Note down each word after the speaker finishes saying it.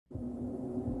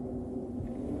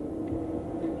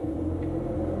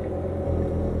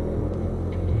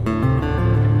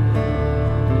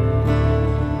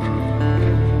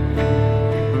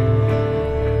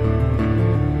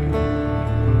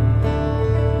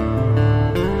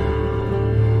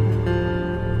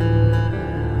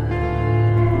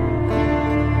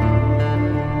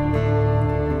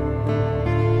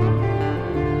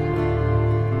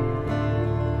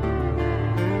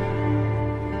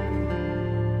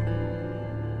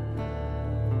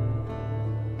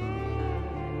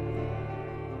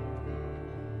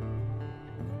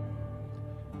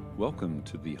Welcome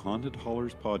to the Haunted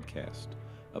Hollers podcast,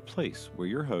 a place where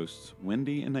your hosts,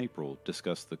 Wendy and April,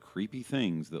 discuss the creepy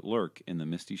things that lurk in the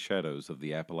misty shadows of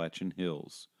the Appalachian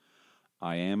Hills.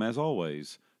 I am, as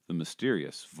always, the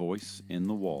mysterious voice in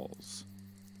the walls.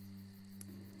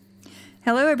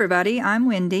 Hello, everybody. I'm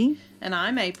Wendy. And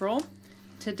I'm April.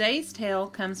 Today's tale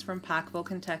comes from Pikeville,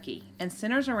 Kentucky, and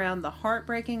centers around the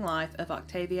heartbreaking life of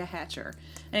Octavia Hatcher,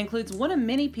 and includes one of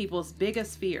many people's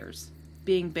biggest fears,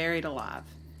 being buried alive.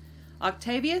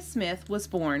 Octavia Smith was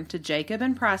born to Jacob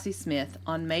and Pricey Smith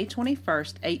on May 21,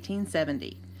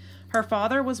 1870. Her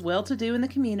father was well-to-do in the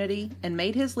community and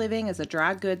made his living as a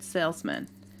dry goods salesman.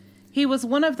 He was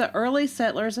one of the early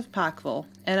settlers of Pikeville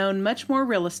and owned much more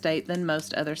real estate than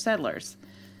most other settlers.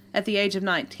 At the age of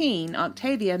 19,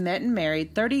 Octavia met and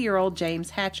married 30-year-old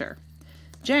James Hatcher.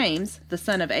 James, the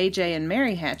son of A.J. and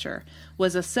Mary Hatcher,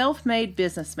 was a self-made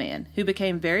businessman who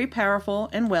became very powerful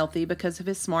and wealthy because of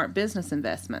his smart business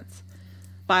investments.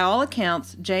 By all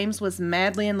accounts, James was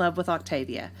madly in love with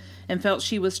Octavia and felt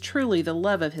she was truly the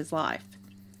love of his life.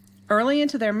 Early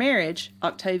into their marriage,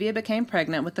 Octavia became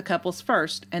pregnant with the couple's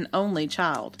first and only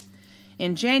child.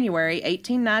 In January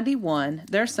 1891,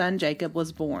 their son Jacob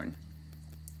was born.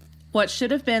 What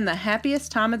should have been the happiest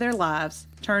time of their lives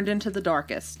turned into the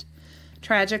darkest.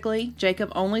 Tragically, Jacob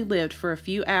only lived for a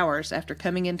few hours after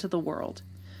coming into the world.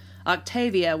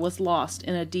 Octavia was lost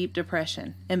in a deep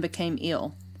depression and became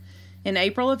ill. In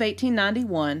April of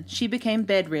 1891, she became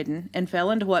bedridden and fell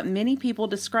into what many people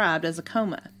described as a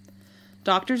coma.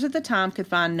 Doctors at the time could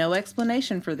find no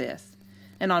explanation for this,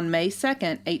 and on May 2,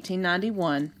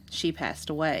 1891, she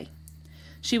passed away.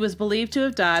 She was believed to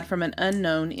have died from an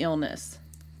unknown illness.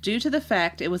 Due to the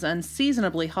fact it was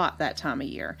unseasonably hot that time of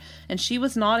year, and she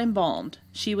was not embalmed,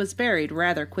 she was buried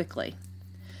rather quickly.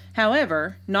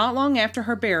 However, not long after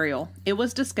her burial, it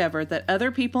was discovered that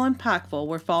other people in Pikeville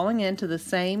were falling into the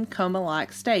same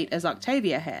coma-like state as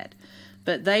Octavia had,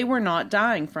 but they were not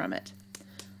dying from it.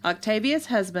 Octavia's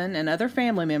husband and other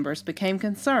family members became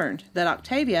concerned that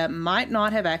Octavia might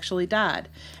not have actually died,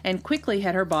 and quickly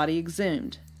had her body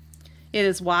exhumed. It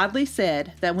is widely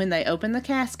said that when they opened the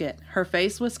casket, her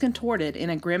face was contorted in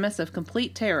a grimace of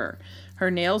complete terror,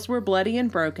 her nails were bloody and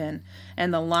broken,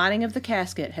 and the lining of the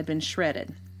casket had been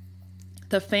shredded.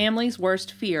 The family's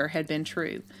worst fear had been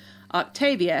true.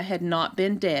 Octavia had not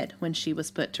been dead when she was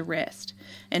put to rest,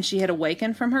 and she had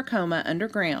awakened from her coma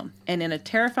underground and in a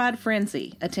terrified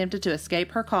frenzy attempted to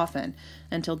escape her coffin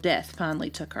until death finally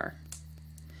took her.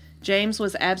 James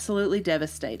was absolutely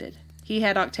devastated. He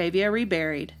had Octavia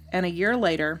reburied, and a year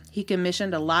later he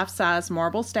commissioned a life-size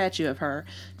marble statue of her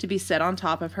to be set on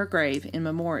top of her grave in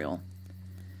memorial.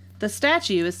 The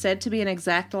statue is said to be an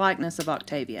exact likeness of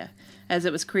Octavia, as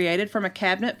it was created from a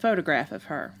cabinet photograph of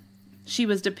her. She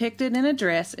was depicted in a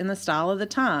dress in the style of the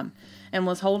time, and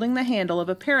was holding the handle of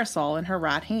a parasol in her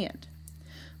right hand.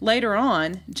 Later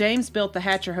on, James built the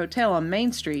Hatcher Hotel on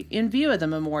Main Street in view of the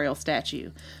memorial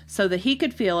statue, so that he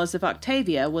could feel as if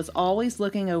Octavia was always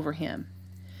looking over him.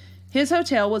 His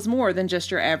hotel was more than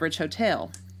just your average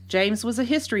hotel. James was a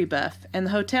history buff, and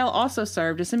the hotel also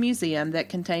served as a museum that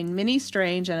contained many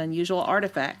strange and unusual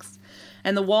artifacts,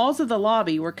 and the walls of the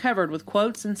lobby were covered with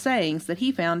quotes and sayings that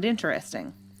he found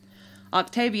interesting.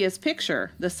 Octavia's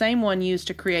picture, the same one used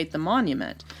to create the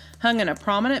monument, hung in a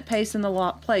prominent place in the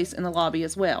lobby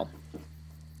as well.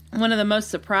 One of the most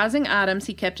surprising items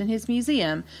he kept in his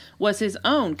museum was his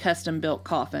own custom-built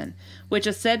coffin, which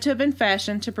is said to have been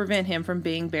fashioned to prevent him from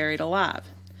being buried alive.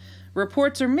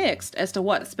 Reports are mixed as to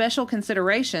what special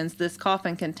considerations this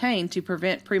coffin contained to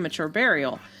prevent premature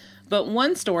burial, but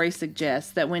one story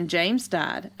suggests that when James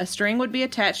died, a string would be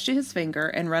attached to his finger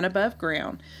and run above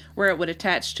ground, where it would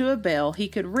attach to a bell he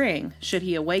could ring should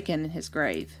he awaken in his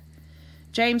grave.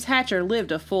 James Hatcher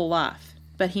lived a full life,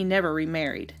 but he never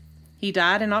remarried. He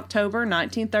died in October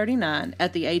 1939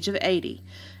 at the age of 80,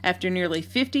 after nearly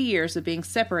 50 years of being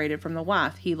separated from the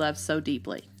wife he loved so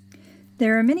deeply.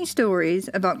 There are many stories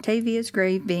of Octavia's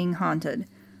grave being haunted.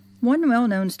 One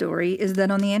well-known story is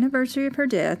that on the anniversary of her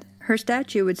death, her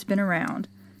statue would spin around,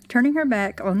 turning her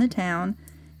back on the town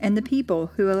and the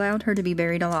people who allowed her to be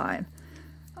buried alive.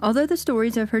 Although the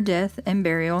stories of her death and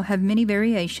burial have many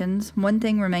variations, one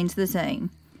thing remains the same.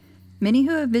 Many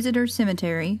who have visited her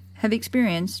cemetery have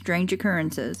experienced strange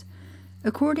occurrences.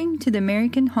 According to the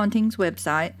American Hauntings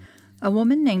website, a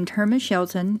woman named Herma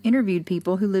Shelton interviewed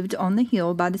people who lived on the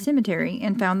hill by the cemetery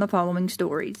and found the following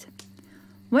stories.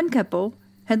 One couple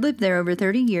had lived there over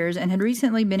 30 years and had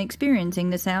recently been experiencing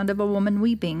the sound of a woman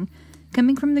weeping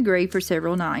coming from the grave for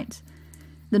several nights.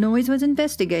 The noise was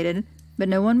investigated, but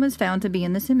no one was found to be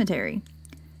in the cemetery.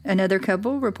 Another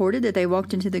couple reported that they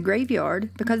walked into the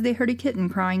graveyard because they heard a kitten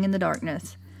crying in the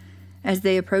darkness. As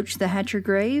they approached the Hatcher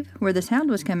grave, where the sound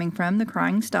was coming from, the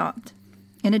crying stopped.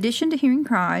 In addition to hearing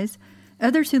cries,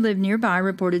 others who lived nearby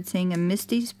reported seeing a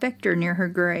misty specter near her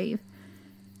grave.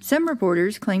 Some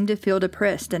reporters claimed to feel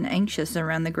depressed and anxious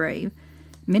around the grave.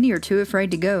 Many are too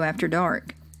afraid to go after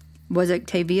dark. Was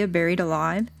Octavia buried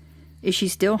alive? Is she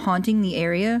still haunting the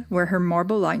area where her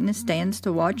marble likeness stands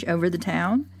to watch over the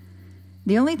town?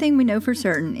 The only thing we know for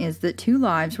certain is that 2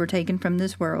 lives were taken from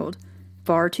this world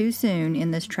far too soon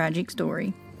in this tragic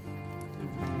story.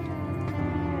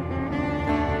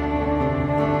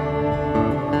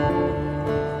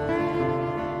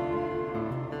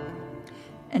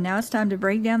 And now it's time to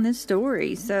break down this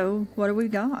story. So, what do we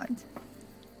got?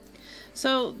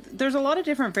 So there's a lot of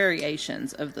different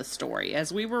variations of the story.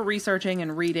 As we were researching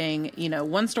and reading,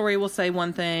 one story will say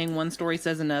one thing, one story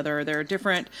says another. There are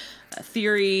different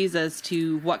theories as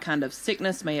to what kind of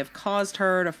sickness may have caused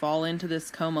her to fall into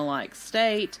this coma-like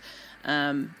state.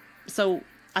 So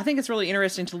I think it's really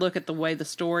interesting to look at the way the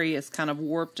story is kind of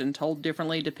warped and told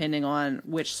differently depending on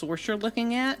which source you're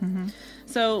looking at. Mm-hmm.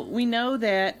 So we know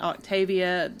that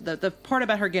Octavia, the part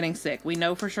about her getting sick, we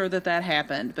know for sure that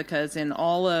happened because in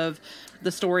all of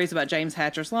the stories about James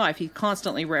Hatcher's life, he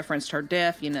constantly referenced her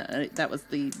death. That was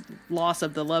the loss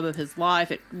of the love of his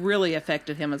life. It really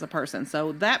affected him as a person.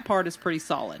 So that part is pretty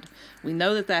solid. We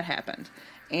know that happened.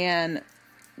 And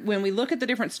when we look at the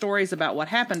different stories about what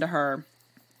happened to her,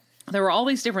 there were all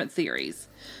these different theories.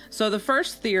 So the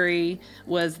first theory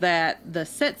was that the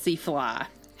tsetse fly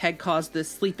had caused this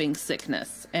sleeping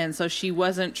sickness, and so she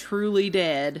wasn't truly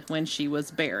dead when she was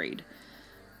buried.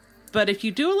 But if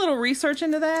you do a little research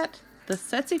into that, the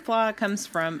tsetse fly comes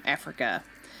from Africa.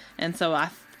 And so I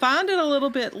find it a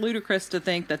little bit ludicrous to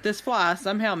think that this fly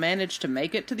somehow managed to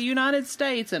make it to the United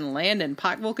States and land in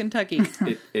Pikeville, Kentucky.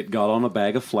 It got on a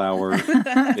bag of flour.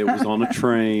 It was on a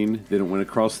train. Then it went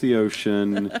across the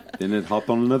ocean. Then it hopped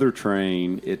on another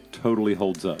train. It totally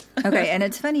holds up. Okay, and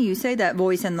it's funny you say that,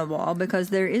 voice in the wall, because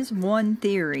there is one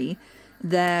theory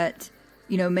that,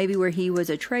 maybe where he was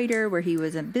a trader, where he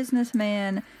was a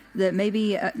businessman, that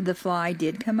maybe the fly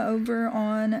did come over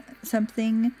on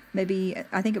something. Maybe,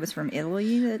 I think it was from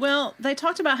Italy. Well, they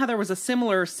talked about how there was a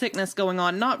similar sickness going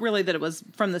on. Not really that it was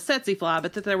from the tsetse fly,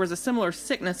 but that there was a similar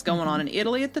sickness going on in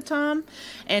Italy at the time.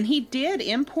 And he did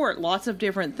import lots of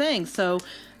different things. So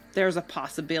there's a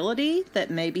possibility that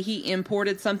maybe he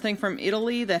imported something from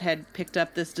Italy that had picked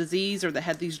up this disease or that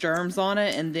had these germs on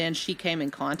it, and then she came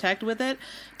in contact with it.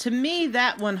 To me,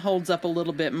 that one holds up a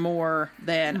little bit more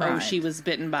than, right, she was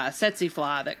bitten by a tsetse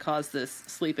fly that caused this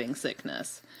sleeping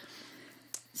sickness.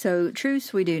 So,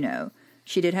 truce, we do know.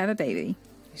 She did have a baby.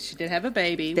 She did have a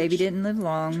baby. Baby didn't live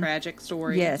long. Tragic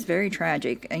story. Yes, very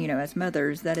tragic. And, as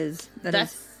mothers,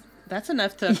 that's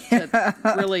enough to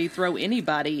really throw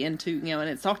anybody into, and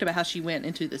it's talked about how she went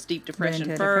into this deep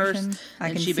depression first. I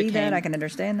can see that. I can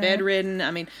understand that. Bedridden.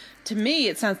 I mean, to me,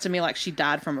 it sounds to me like she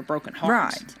died from a broken heart.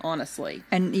 Right. Honestly.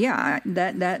 And yeah,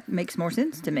 that makes more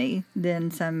sense to me than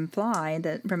some fly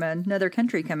that from another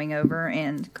country coming over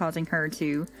and causing her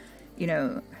to,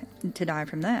 to die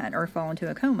from that or fall into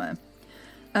a coma.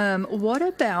 What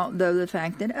about, though, the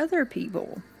fact that other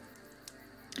people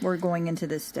were going into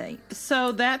this state?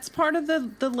 So that's part of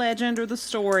the legend or the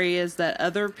story, is that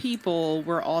other people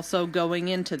were also going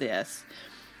into this.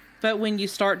 But when you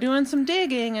start doing some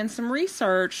digging and some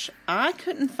research, I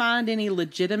couldn't find any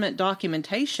legitimate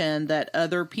documentation that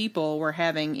other people were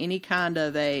having any kind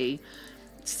of a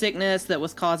sickness that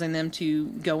was causing them to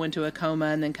go into a coma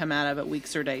and then come out of it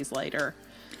weeks or days later.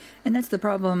 And that's the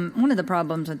problem. One of the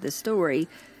problems with this story,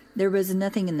 there was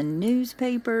nothing in the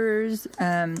newspapers.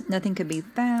 Nothing could be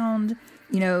found.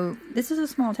 This is a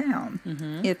small town.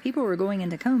 Mm-hmm. If people were going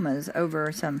into comas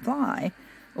over some fly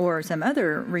or some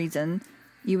other reason,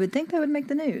 you would think that would make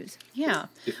the news. Yeah.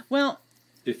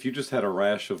 If you just had a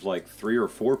rash of like 3 or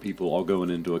 4 people all going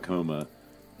into a coma,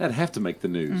 that'd have to make the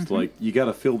news. Mm-hmm. Like, you got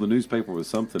to fill the newspaper with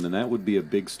something, and that would be a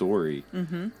big story.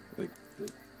 Mm-hmm.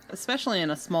 Especially in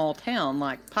a small town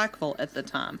like Pikeville at the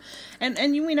time. And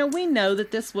we know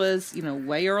that this was,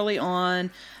 way early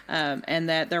on, and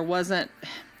that there wasn't...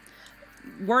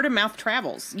 Word of mouth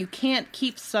travels. You can't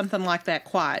keep something like that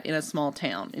quiet in a small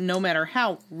town, no matter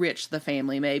how rich the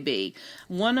family may be.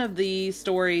 One of the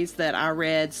stories that I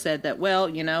read said that,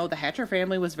 the Hatcher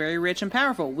family was very rich and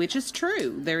powerful, which is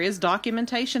true. There is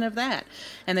documentation of that.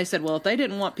 And they said, if they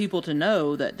didn't want people to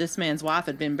know that this man's wife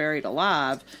had been buried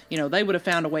alive, they would have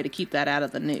found a way to keep that out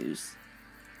of the news.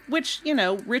 Which,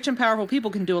 rich and powerful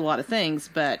people can do a lot of things,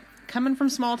 but coming from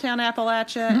small town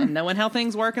Appalachia and knowing how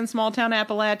things work in small town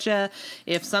Appalachia,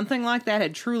 if something like that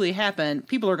had truly happened,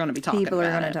 people are going to be talking about it. People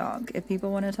are going to talk. If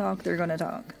people want to talk, they're going to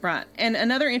talk. Right. And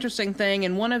another interesting thing,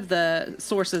 in one of the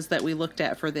sources that we looked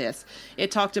at for this,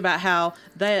 it talked about how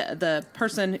the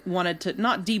person wanted to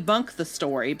not debunk the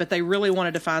story, but they really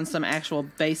wanted to find some actual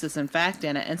basis and fact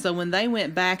in it. And so when they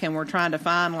went back and were trying to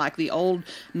find like the old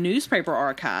newspaper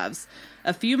archives,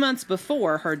 a few months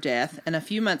before her death and a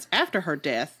few months after her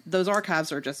death, those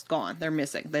archives are just gone. They're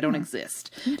missing. They don't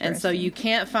exist. And so you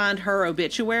can't find her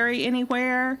obituary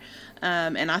anywhere.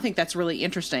 And I think that's really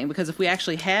interesting, because if we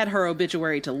actually had her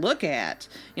obituary to look at,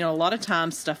 a lot of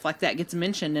times stuff like that gets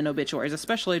mentioned in obituaries,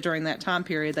 especially during that time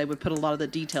period. They would put a lot of the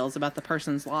details about the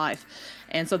person's life.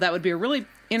 And so that would be a really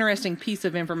interesting piece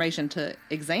of information to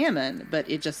examine, but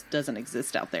it just doesn't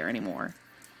exist out there anymore.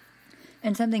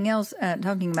 And something else,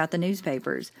 talking about the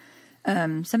newspapers,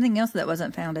 something else that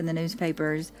wasn't found in the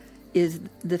newspapers is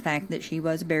the fact that she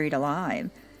was buried alive.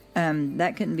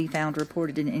 That couldn't be found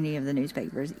reported in any of the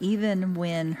newspapers. Even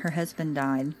when her husband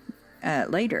died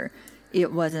later,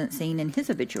 it wasn't seen in his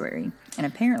obituary. And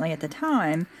apparently at the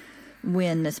time,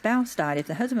 when the spouse died, if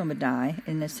the husband would die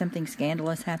and if something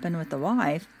scandalous happened with the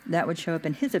wife, that would show up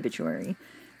in his obituary.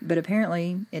 But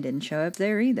apparently it didn't show up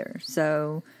there either.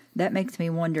 So that makes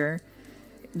me wonder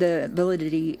the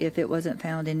validity if it wasn't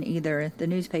found in either the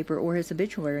newspaper or his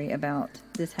obituary about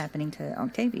this happening to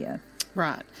Octavia.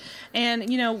 Right. And,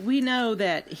 we know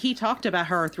that he talked about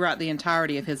her throughout the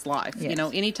entirety of his life. Yes.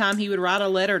 Anytime he would write a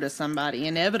letter to somebody,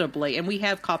 inevitably, and we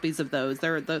have copies of those,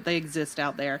 they exist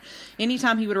out there.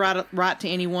 Anytime he would write to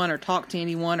anyone or talk to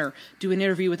anyone or do an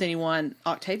interview with anyone,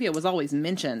 Octavia was always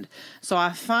mentioned. So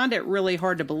I find it really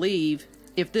hard to believe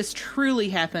if this truly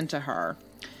happened to her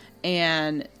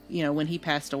and when he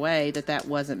passed away, that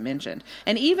wasn't mentioned.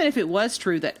 And even if it was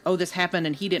true that, this happened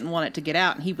and he didn't want it to get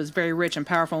out and he was very rich and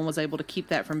powerful and was able to keep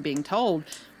that from being told,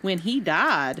 when he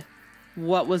died,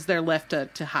 what was there left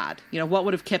to hide? What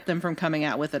would have kept them from coming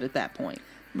out with it at that point?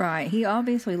 Right. He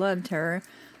obviously loved her.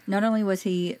 Not only was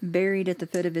he buried at the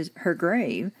foot of her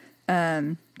grave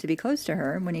to be close to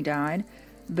her when he died,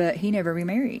 but he never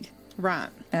remarried.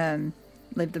 Right.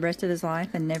 Lived the rest of his life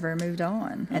and never moved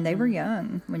on. And they were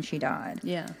young when she died.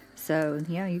 Yeah. So,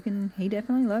 yeah, he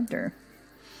definitely loved her.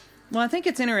 Well, I think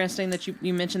it's interesting that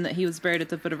you mentioned that he was buried at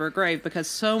the foot of her grave, because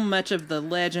so much of the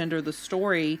legend or the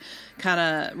story kind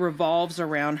of revolves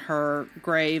around her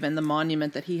grave and the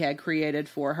monument that he had created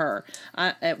for her.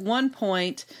 At one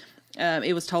point,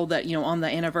 it was told that, on the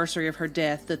anniversary of her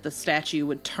death, that the statue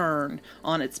would turn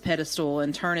on its pedestal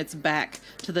and turn its back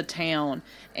to the town.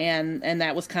 And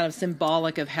that was kind of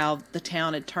symbolic of how the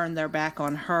town had turned their back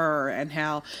on her and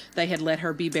how they had let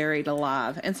her be buried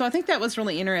alive. And so I think that was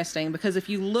really interesting, because if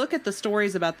you look at the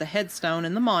stories about the headstone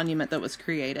and the monument that was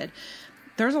created,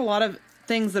 there's a lot of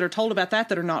things that are told about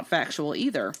that are not factual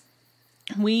either.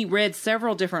 We read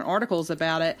several different articles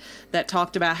about it that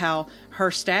talked about how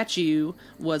her statue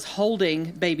was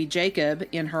holding baby Jacob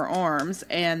in her arms,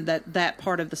 and that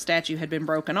part of the statue had been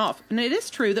broken off. And it is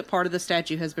true that part of the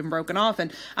statue has been broken off,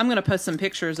 and I'm going to post some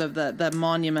pictures of the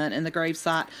monument and the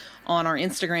gravesite on our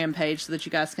Instagram page so that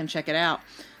you guys can check it out.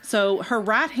 So her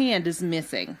right hand is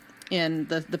missing in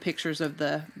the pictures of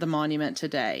the monument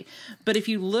today. But if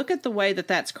you look at the way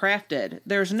that's crafted,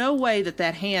 there's no way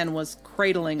that hand was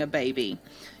cradling a baby.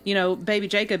 Baby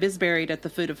Jacob is buried at the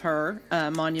foot of her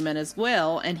monument as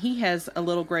well, and he has a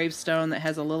little gravestone that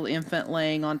has a little infant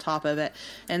laying on top of it.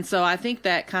 And so I think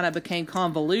that kind of became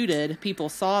convoluted. People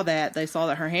saw that. They saw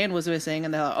that her hand was missing,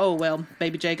 and they thought,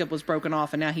 baby Jacob was broken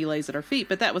off, and now he lays at her feet.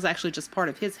 But that was actually just part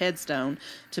of his headstone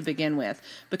to begin with.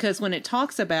 Because when it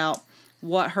talks about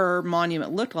what her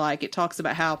monument looked like, it talks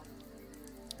about how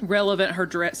relevant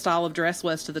her style of dress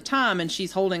was to the time, and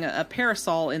she's holding a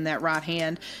parasol in that right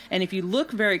hand. And if you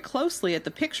look very closely at the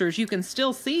pictures, you can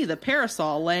still see the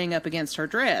parasol laying up against her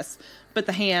dress, but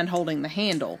the hand holding the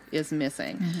handle is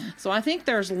missing. Mm-hmm. So I think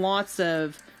there's lots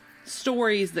of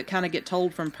stories that kind of get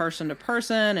told from person to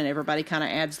person, and everybody kind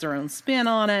of adds their own spin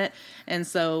on it. And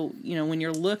so, when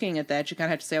you're looking at that, you kind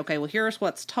of have to say, okay, well, here's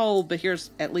what's told, but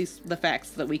here's at least the facts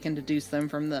that we can deduce them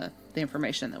from the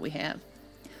information that we have.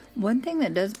 One thing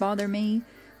that does bother me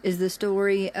is the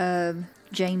story of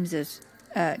James's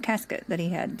casket that he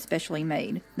had specially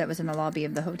made that was in the lobby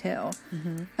of the hotel.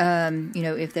 Mm-hmm.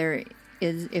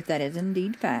 If that is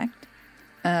indeed fact,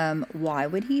 why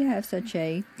would he have such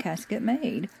a casket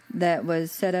made that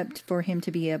was set up for him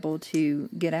to be able to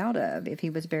get out of if he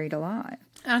was buried alive?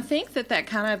 I think that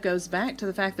kind of goes back to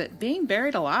the fact that being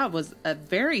buried alive was a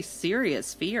very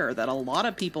serious fear that a lot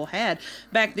of people had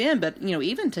back then. But,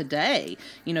 even today,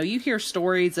 you hear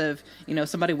stories of,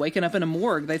 somebody waking up in a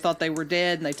morgue. They thought they were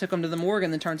dead and they took them to the morgue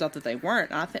and then turns out that they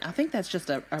weren't. I think that's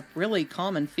just a really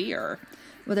common fear.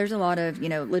 Well, there's a lot of,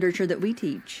 literature that we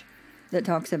teach that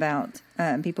talks about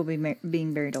people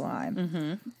being buried alive.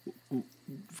 Mm-hmm.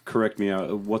 Correct me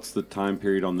out. What's the time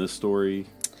period on this story?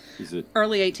 Is it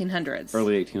early 1800s?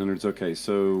 Early 1800s. Okay,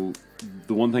 so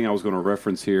the one thing I was going to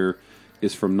reference here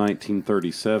is from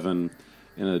 1937,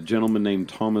 and a gentleman named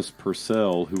Thomas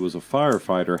Purcell, who was a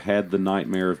firefighter, had the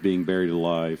nightmare of being buried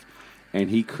alive,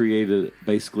 and he created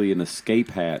basically an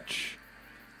escape hatch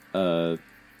to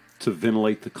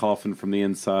ventilate the coffin from the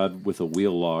inside with a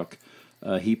wheel lock.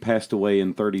 He passed away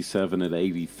in 37 at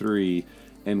 83.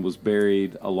 And was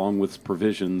buried along with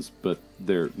provisions, but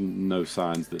there are no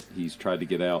signs that he's tried to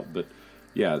get out. But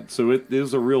yeah, so it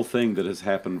is a real thing that has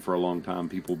happened for a long time.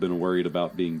 People have been worried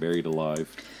about being buried alive.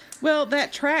 Well,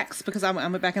 that tracks, because I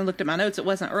went back and looked at my notes. It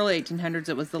wasn't early 1800s,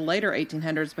 it was the later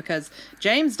 1800s, because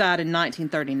James died in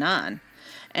 1939.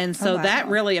 And so that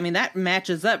really, that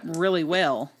matches up really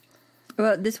well.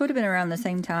 Well, this would have been around the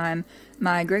same time.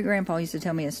 My great-grandpa used to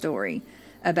tell me a story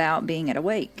about being at a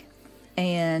wake.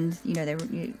 And, they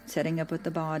were setting up with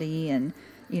the body and,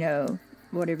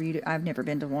 whatever you do. I've never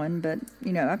been to one, but,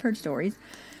 I've heard stories.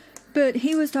 But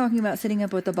he was talking about sitting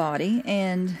up with the body,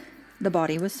 and the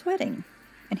body was sweating.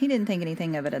 And he didn't think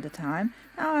anything of it at the time.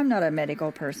 Now, I'm not a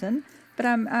medical person, but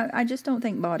I just don't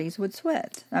think bodies would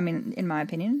sweat. I mean, in my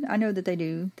opinion, I know that they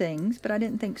do things, but I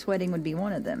didn't think sweating would be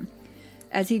one of them.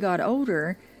 As he got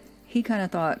older, he kind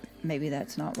of thought, maybe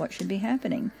that's not what should be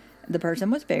happening. The person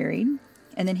was buried.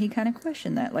 And then he kind of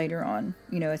questioned that later on,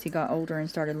 as he got older and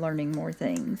started learning more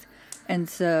things. And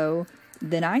so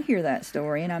then I hear that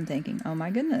story and I'm thinking, oh my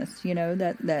goodness,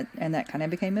 that kind of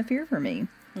became a fear for me.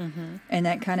 Mm-hmm. And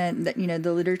that kind of,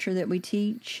 the literature that we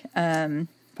teach,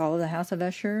 Follow the House of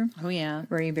Usher. Oh yeah.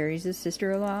 Where he buries his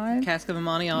sister alive. Cask of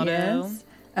Amontillado.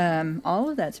 Yes. All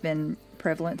of that's been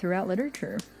prevalent throughout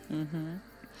literature. Mm-hmm.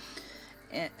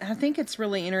 I think it's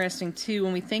really interesting, too,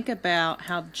 when we think about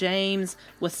how James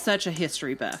was such a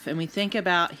history buff, and we think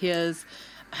about his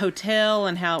hotel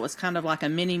and how it was kind of like a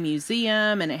mini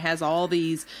museum, and it has all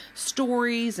these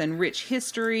stories and rich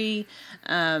history.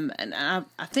 And I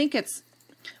think it's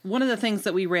one of the things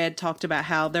that we read talked about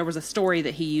how there was a story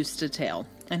that he used to tell.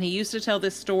 And he used to tell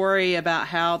this story about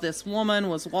how this woman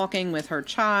was walking with her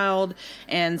child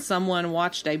and someone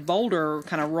watched a boulder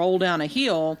kind of roll down a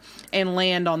hill and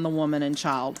land on the woman and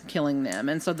child, killing them.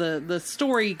 And so the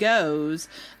story goes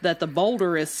that the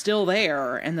boulder is still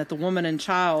there and that the woman and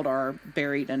child are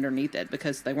buried underneath it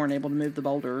because they weren't able to move the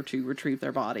boulder to retrieve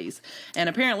their bodies. And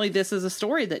apparently this is a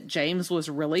story that James was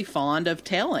really fond of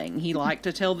telling. He liked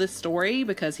to tell this story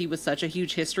because he was such a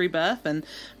huge history buff, and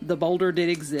the boulder did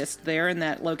exist there in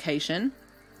that location.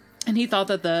 And he thought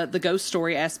that the ghost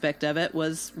story aspect of it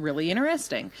was really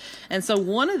interesting. And so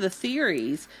one of the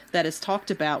theories that is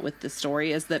talked about with this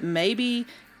story is that maybe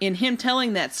in him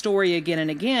telling that story again and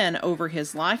again over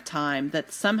his lifetime,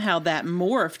 that somehow that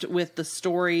morphed with the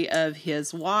story of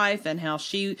his wife and how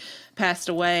she passed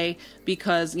away,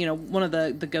 because, one of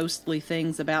the ghostly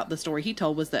things about the story he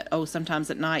told was that, sometimes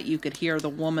at night you could hear the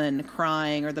woman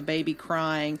crying or the baby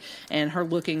crying and her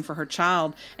looking for her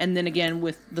child. And then again,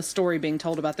 with the story being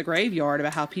told about the graveyard,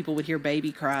 about how people would hear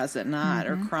baby cries at night,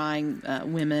 mm-hmm. or crying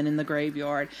women in the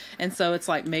graveyard. And so it's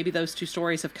like maybe those two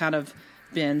stories have kind of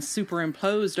been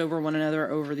superimposed over one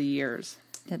another over the years.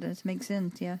 That does make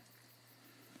sense, yeah.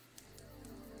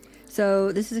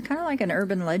 So this is kind of like an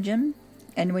urban legend,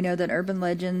 and we know that urban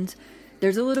legends,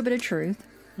 there's a little bit of truth,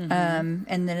 mm-hmm.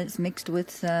 And then it's mixed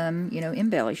with some,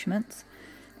 embellishments.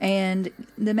 And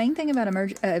the main thing about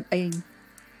a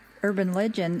urban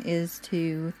legend is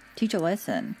to teach a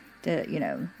lesson.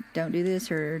 To, don't do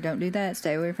this or don't do that,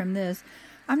 stay away from this.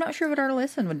 I'm not sure what our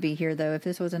lesson would be here, though, if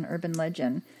this was an urban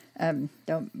legend.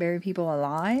 Don't bury people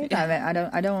alive.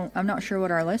 I'm not sure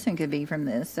what our lesson could be from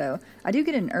this. So I do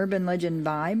get an urban legend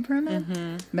vibe from it,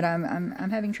 mm-hmm. but I'm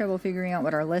having trouble figuring out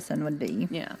what our lesson would be.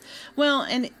 Yeah. Well,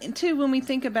 and too, when we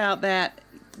think about that,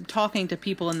 talking to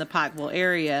people in the Pikeville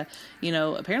area,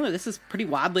 apparently this is pretty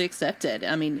widely accepted.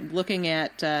 I mean, looking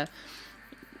at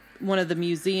one of the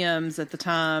museums at the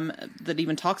time that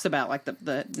even talks about like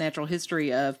the natural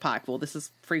history of Pikeville, this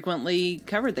is frequently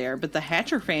covered there. But the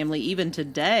Hatcher family, even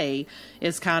today,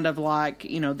 is kind of like,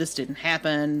 this didn't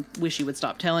happen. Wish you would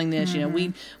stop telling this.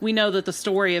 Mm-hmm. We know that the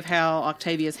story of how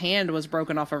Octavia's hand was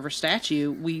broken off of her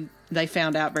statue, they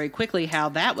found out very quickly how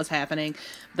that was happening,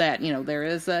 that, there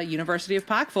is a University of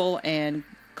Pikeville, and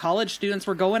college students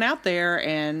were going out there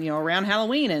and, around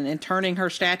Halloween and turning her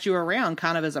statue around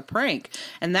kind of as a prank.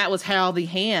 And that was how the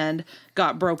hand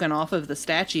got broken off of the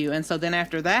statue. And so then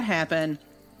after that happened,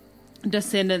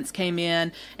 descendants came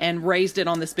in and raised it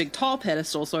on this big tall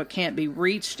pedestal so it can't be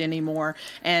reached anymore.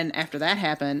 And after that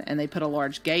happened and they put a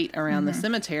large gate around the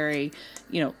cemetery,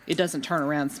 it doesn't turn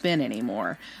around and spin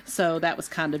anymore. So that was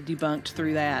kind of debunked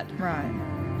through that. Right.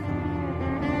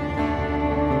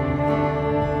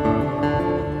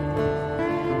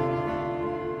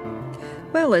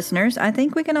 Well, listeners, I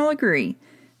think we can all agree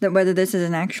that whether this is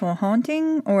an actual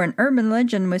haunting or an urban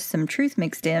legend with some truth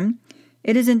mixed in,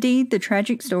 it is indeed the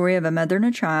tragic story of a mother and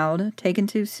a child taken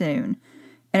too soon,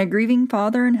 and a grieving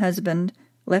father and husband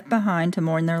left behind to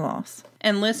mourn their loss.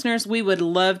 And listeners, we would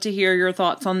love to hear your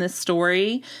thoughts on this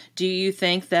story. Do you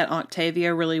think that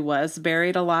Octavia really was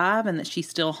buried alive and that she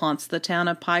still haunts the town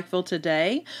of Pikeville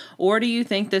today? Or do you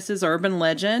think this is urban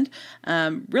legend?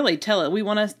 Really tell it. We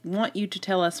want you to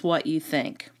tell us what you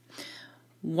think.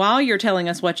 While you're telling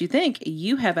us what you think,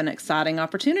 you have an exciting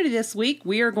opportunity this week.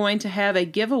 We are going to have a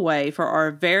giveaway for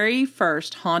our very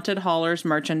first Haunted Hollers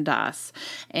merchandise.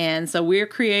 And so we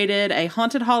created a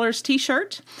Haunted Hollers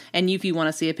t-shirt. And if you want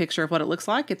to see a picture of what it looks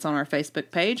like, it's on our Facebook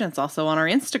page and it's also on our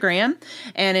Instagram.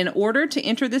 And in order to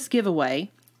enter this giveaway,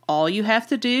 all you have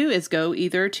to do is go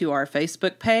either to our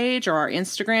Facebook page or our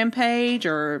Instagram page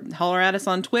or holler at us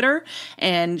on Twitter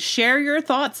and share your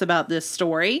thoughts about this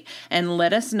story and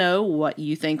let us know what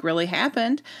you think really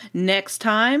happened. Next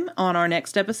time on our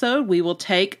next episode, we will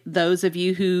take those of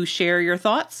you who share your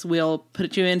thoughts. We'll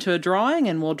put you into a drawing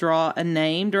and we'll draw a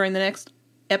name during the next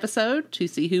episode to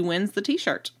see who wins the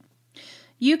t-shirt.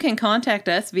 You can contact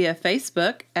us via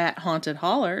Facebook at Haunted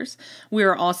Hollers. We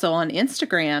are also on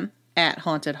Instagram at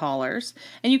Haunted Hollers,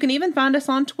 and you can even find us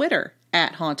on Twitter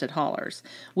at Haunted Hollers.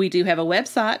 We do have a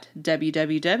website,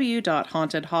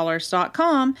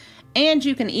 www.hauntedhollers.com, and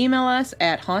you can email us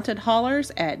at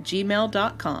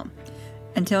hauntedhollers@gmail.com.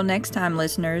 Until next time,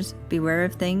 listeners, beware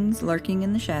of things lurking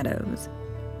in the shadows.